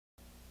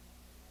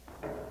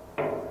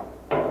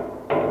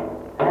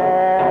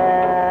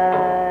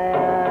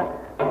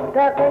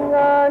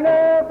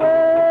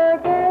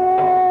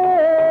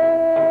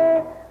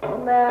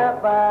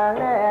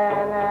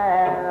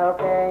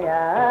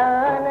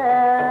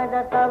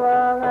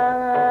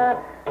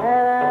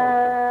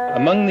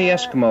Among the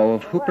Eskimo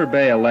of Hooper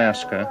Bay,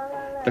 Alaska,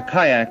 the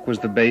kayak was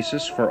the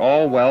basis for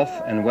all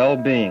wealth and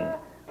well-being.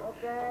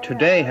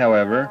 Today,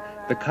 however,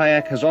 the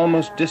kayak has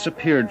almost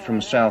disappeared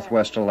from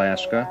southwest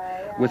Alaska,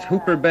 with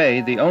Hooper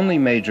Bay the only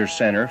major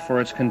center for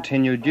its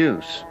continued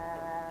use.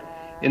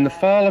 In the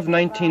fall of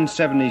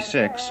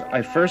 1976,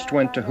 I first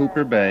went to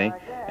Hooper Bay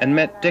and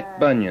met Dick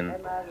Bunyan,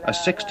 a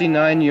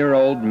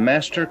 69-year-old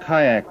master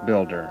kayak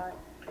builder.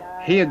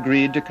 He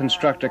agreed to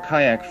construct a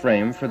kayak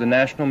frame for the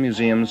National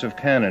Museums of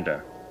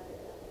Canada.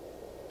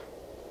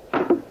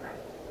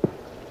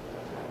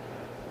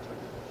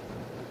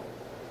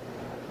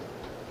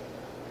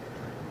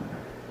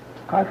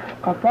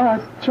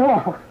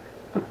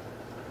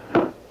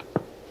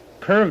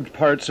 Curved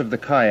parts of the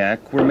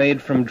kayak were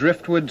made from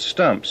driftwood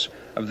stumps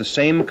of the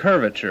same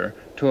curvature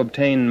to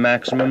obtain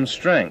maximum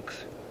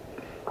strength.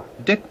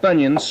 Dick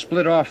Bunyan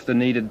split off the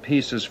needed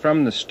pieces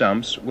from the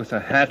stumps with a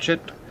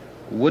hatchet,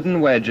 wooden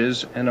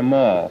wedges, and a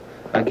maul,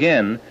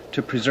 again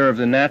to preserve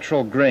the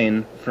natural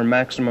grain for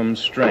maximum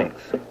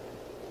strength.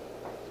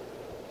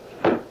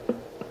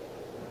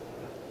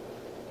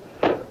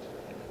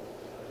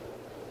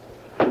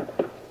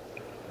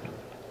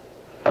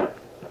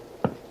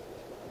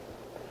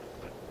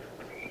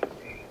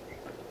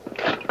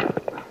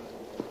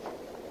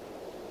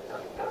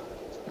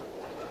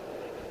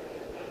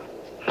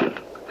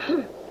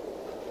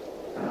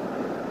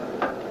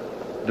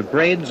 The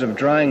braids of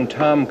drying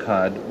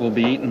tomcod will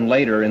be eaten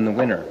later in the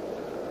winter.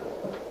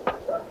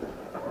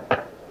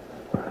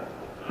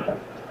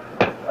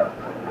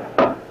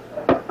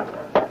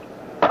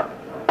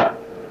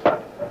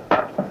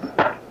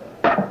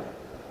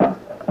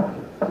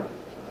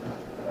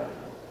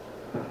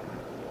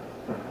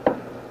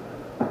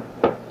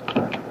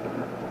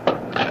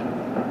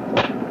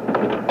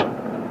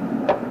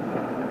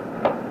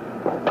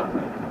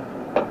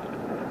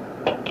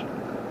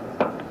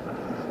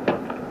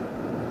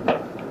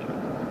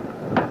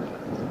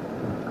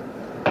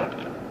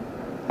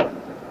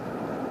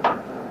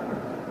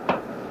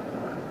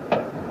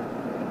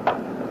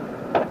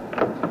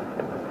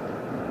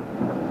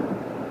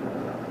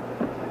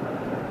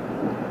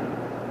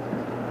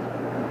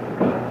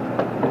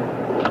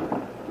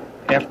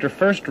 After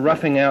first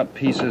roughing out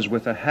pieces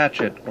with a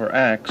hatchet or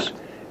axe,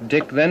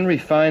 Dick then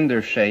refined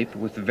their shape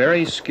with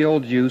very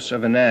skilled use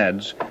of an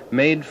adze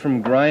made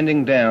from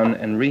grinding down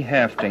and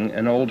rehafting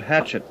an old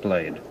hatchet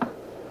blade.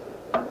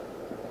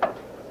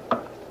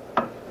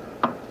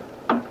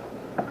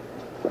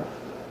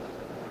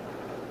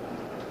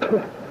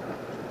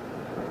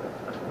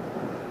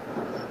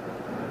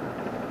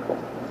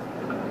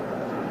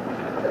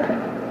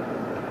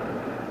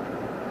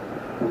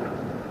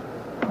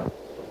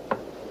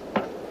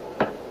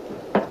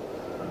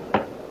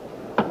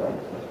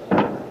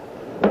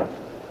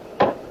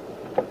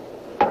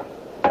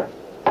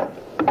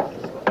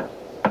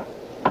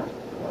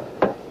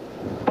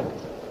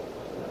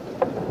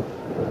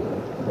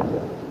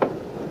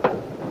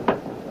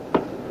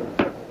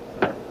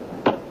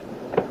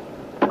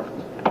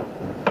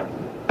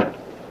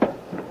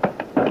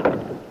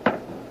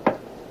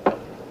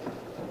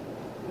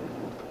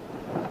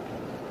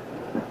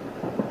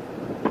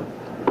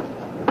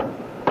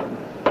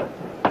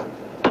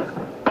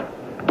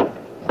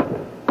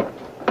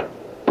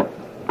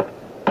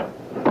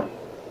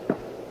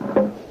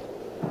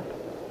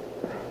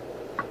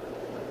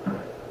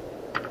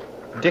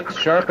 Dick's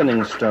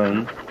sharpening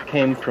stone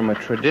came from a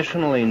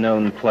traditionally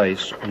known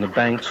place on the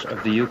banks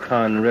of the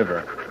Yukon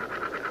River.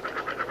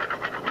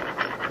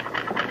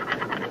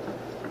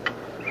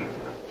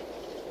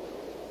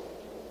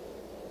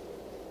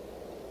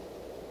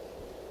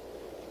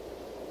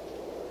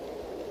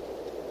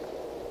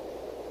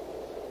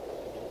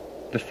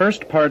 The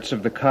first parts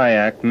of the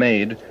kayak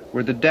made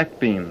were the deck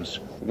beams,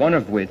 one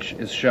of which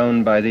is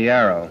shown by the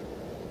arrow.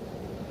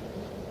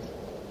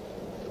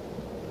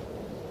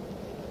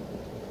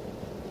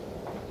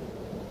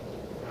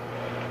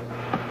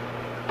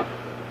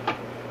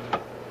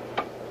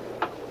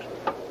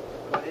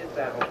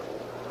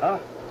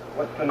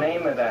 What's the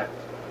name of that?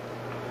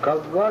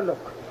 Kagalok.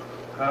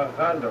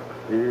 Kagalok.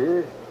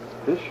 Yeah,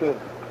 this one.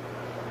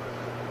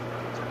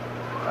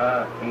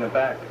 In the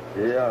back.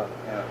 Yeah.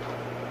 Yeah.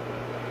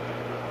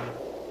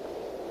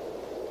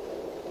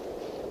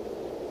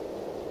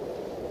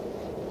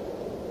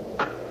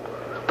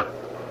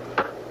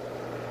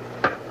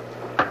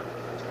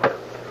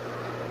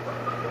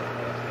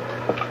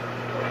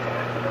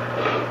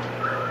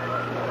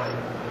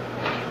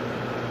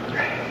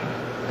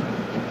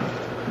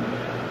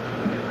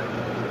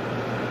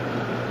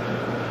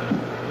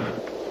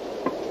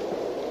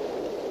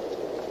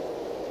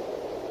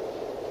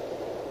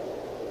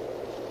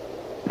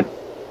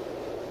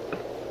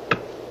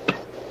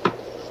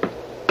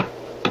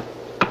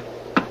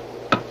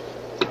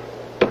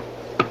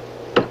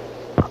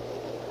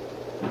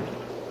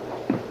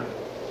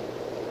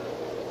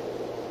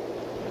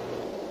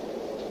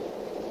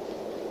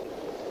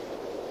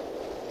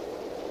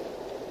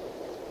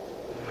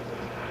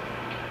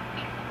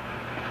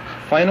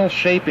 final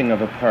shaping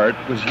of a part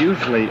was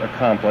usually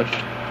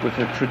accomplished with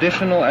a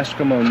traditional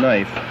Eskimo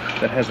knife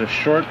that has a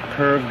short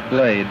curved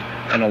blade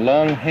and a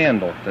long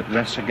handle that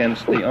rests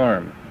against the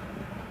arm.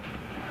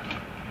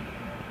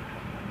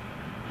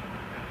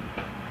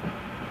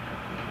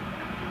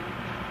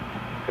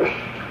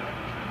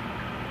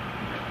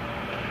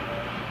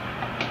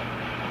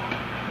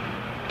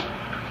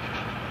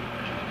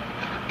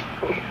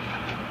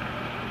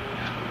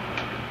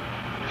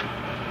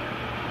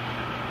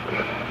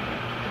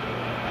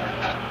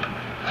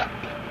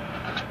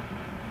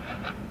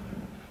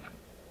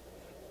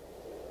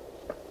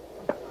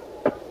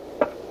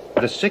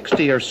 The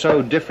 60 or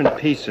so different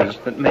pieces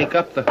that make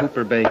up the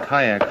Hooper Bay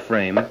kayak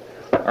frame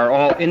are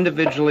all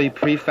individually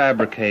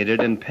prefabricated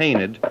and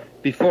painted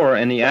before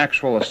any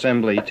actual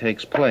assembly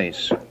takes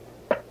place.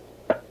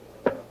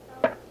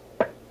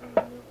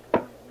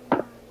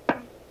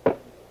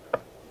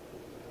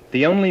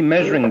 The only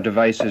measuring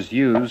devices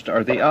used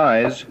are the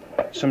eyes,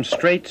 some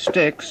straight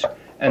sticks,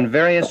 and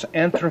various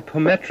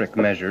anthropometric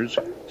measures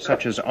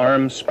such as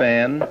arm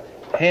span,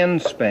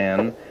 hand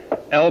span,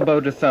 elbow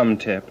to thumb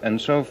tip, and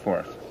so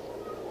forth.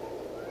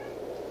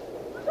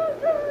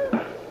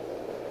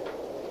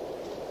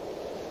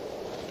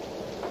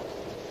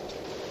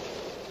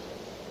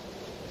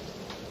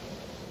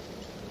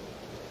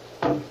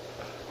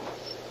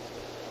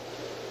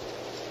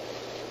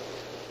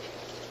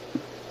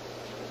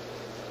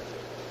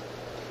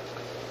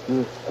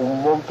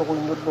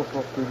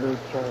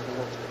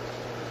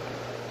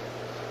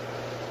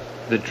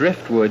 The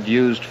driftwood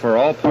used for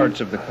all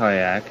parts of the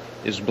kayak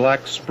is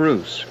black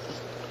spruce.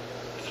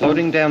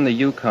 Floating down the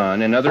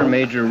Yukon and other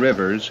major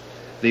rivers,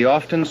 the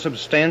often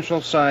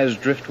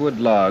substantial-sized driftwood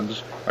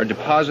logs are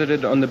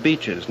deposited on the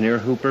beaches near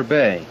Hooper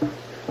Bay,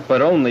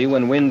 but only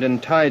when wind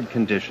and tide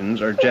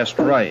conditions are just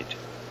right.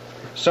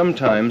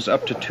 Sometimes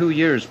up to 2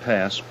 years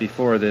pass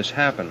before this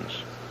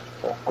happens.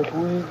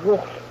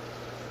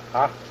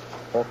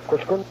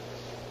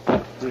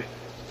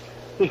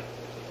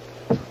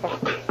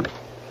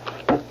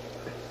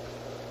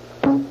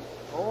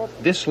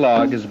 This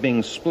log is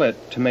being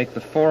split to make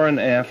the fore and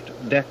aft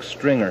deck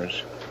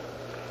stringers.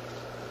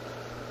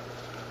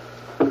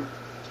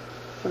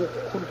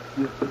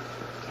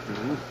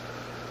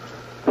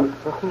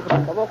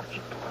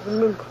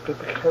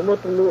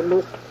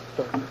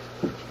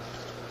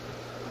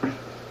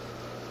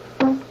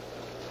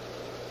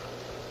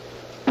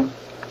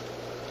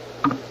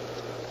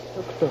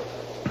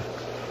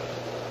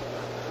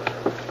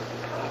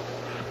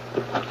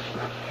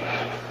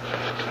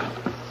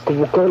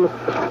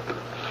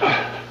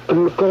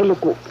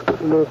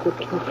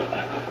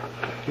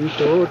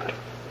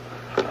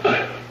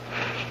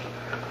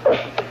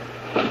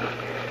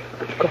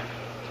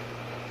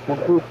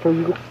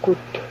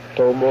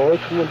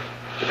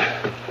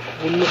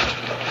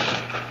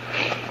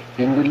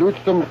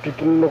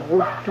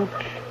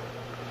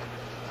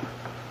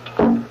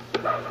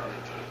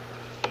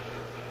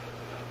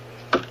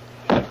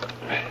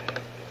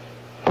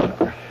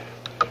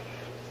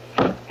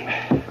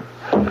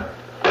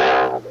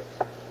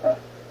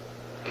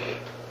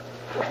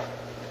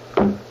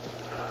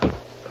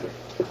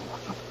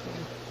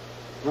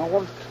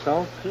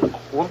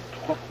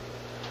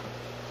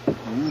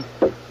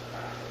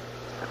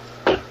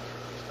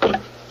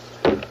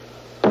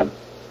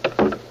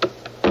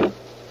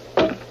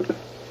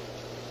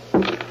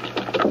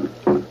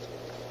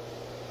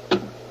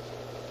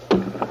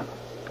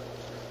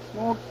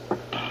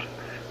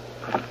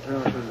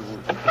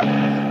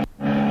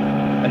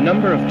 A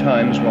number of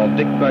times while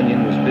Dick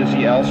Bunyan was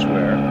busy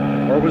elsewhere,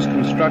 or was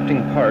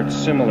constructing parts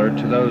similar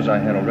to those I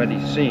had already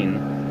seen,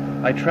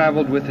 I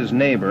traveled with his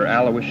neighbor,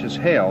 Aloysius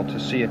Hale, to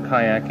see a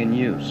kayak in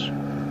use.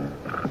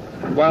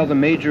 While the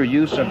major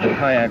use of the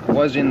kayak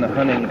was in the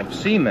hunting of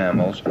sea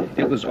mammals,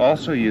 it was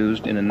also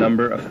used in a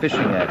number of fishing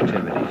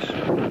activities.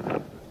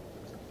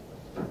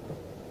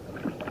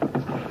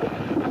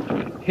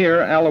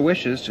 Here,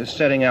 Aloysius is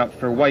setting out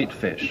for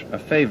whitefish, a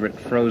favorite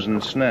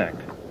frozen snack.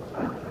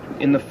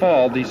 In the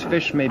fall, these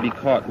fish may be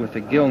caught with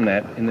a gill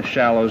net in the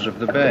shallows of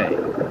the bay.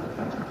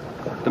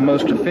 The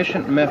most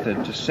efficient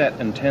method to set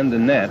and tend the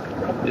net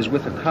is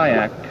with a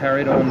kayak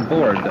carried on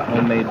board the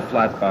homemade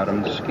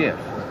flat-bottomed skiff.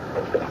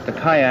 The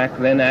kayak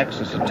then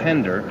acts as a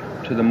tender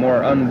to the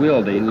more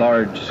unwieldy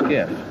large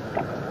skiff.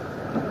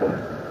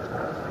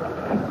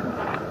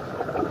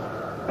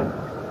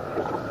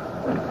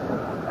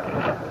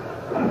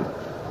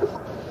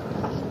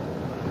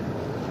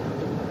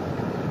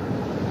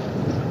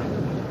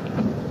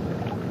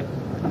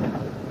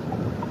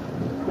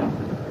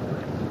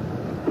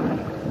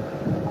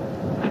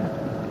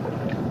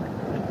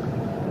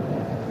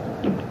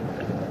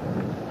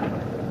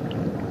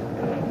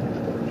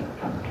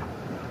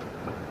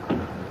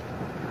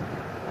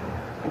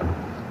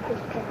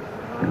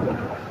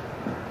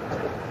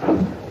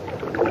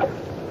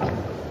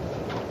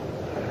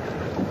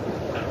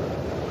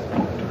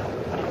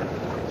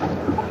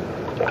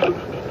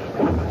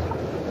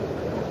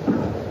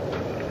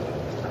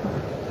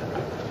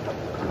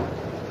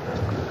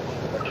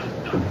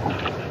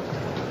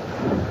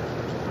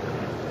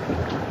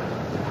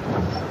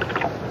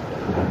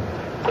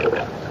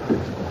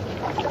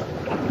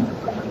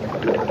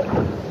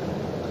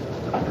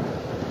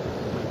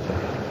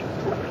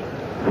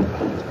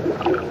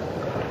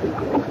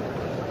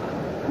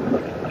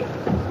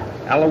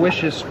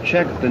 Aloysius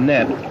checked the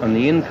net on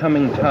the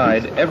incoming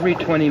tide every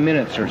 20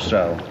 minutes or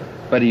so,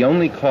 but he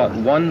only caught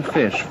one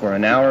fish for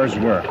an hour's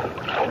work.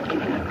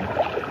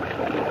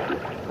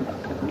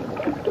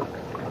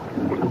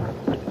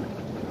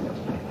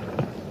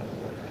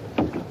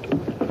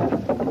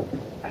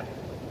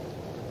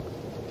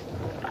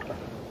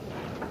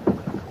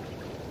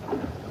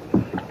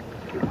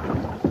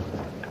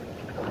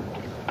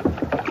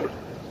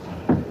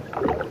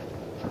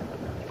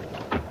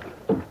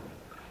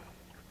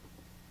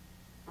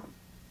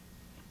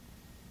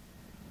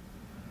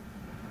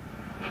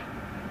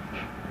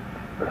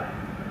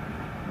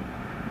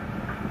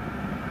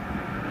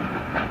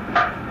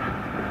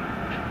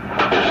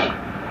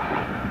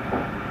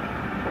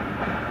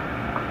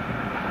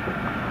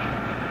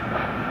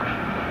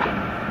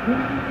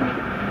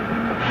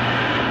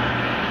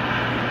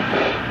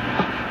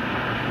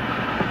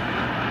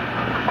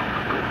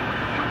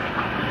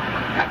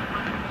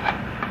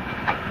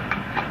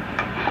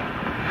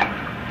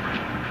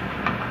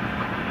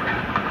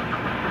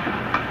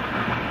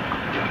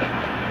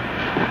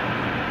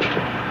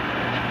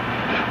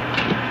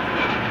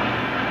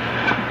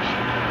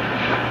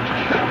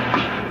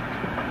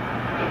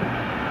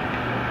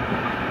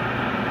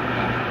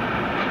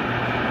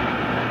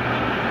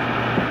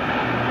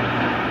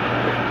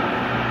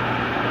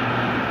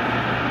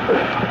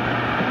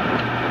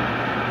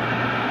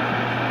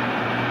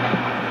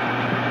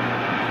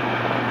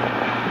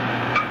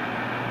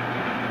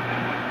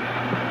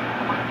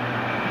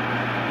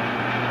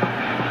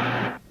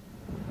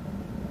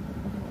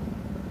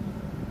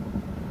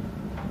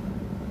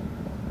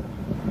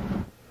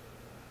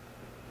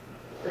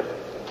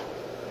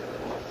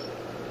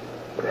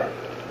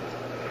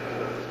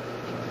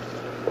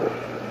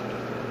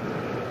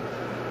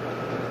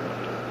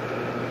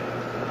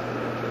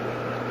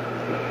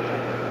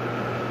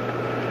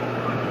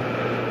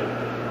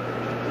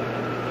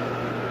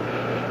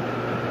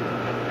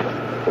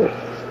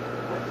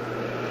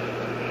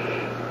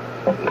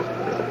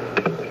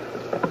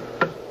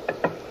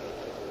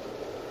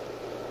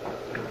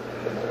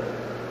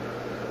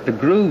 The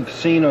groove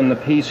seen on the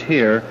piece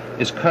here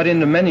is cut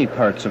into many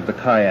parts of the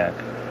kayak,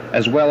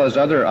 as well as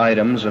other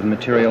items of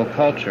material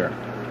culture.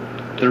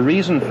 The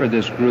reason for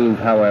this groove,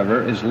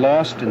 however, is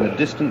lost in the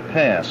distant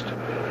past,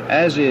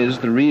 as is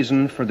the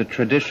reason for the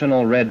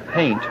traditional red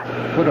paint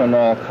put on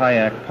all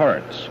kayak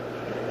parts.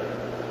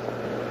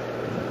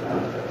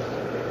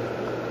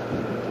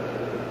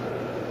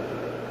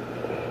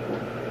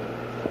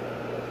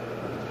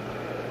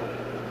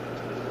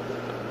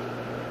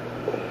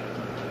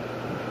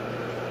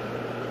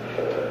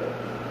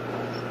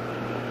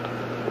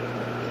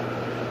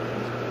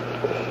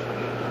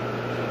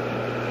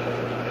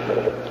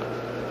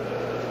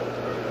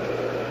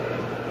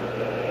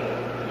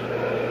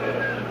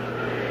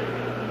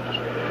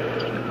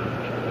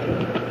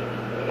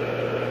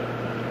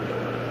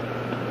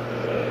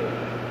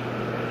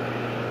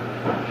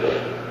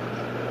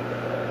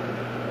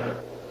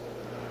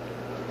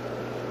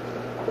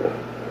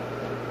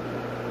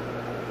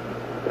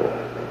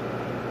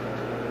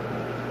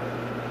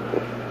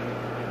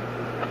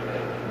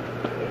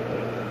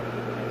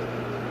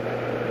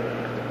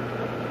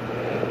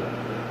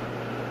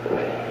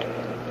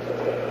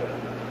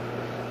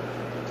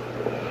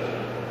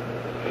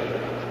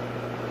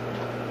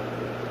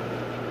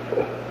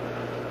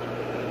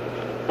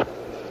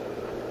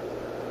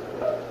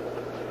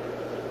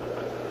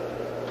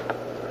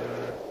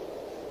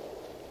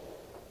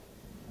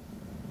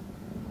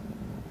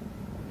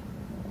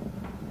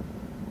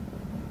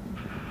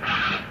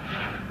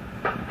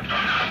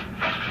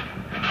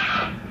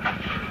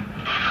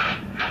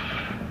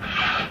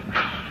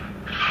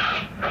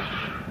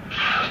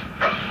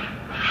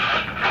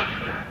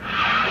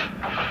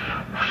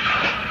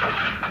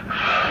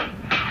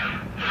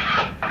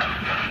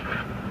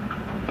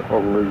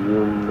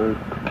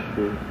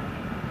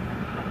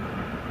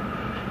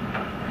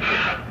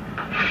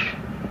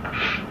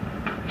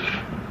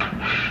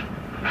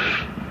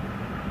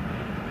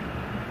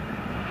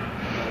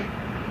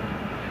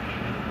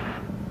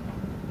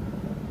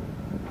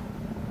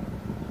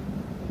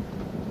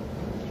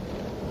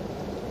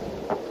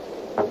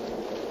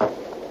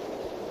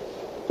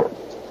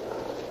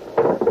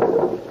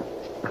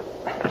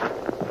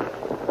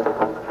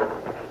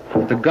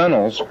 The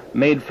gunnels,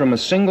 made from a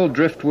single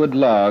driftwood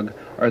log,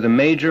 are the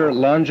major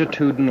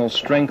longitudinal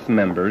strength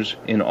members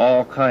in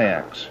all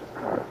kayaks.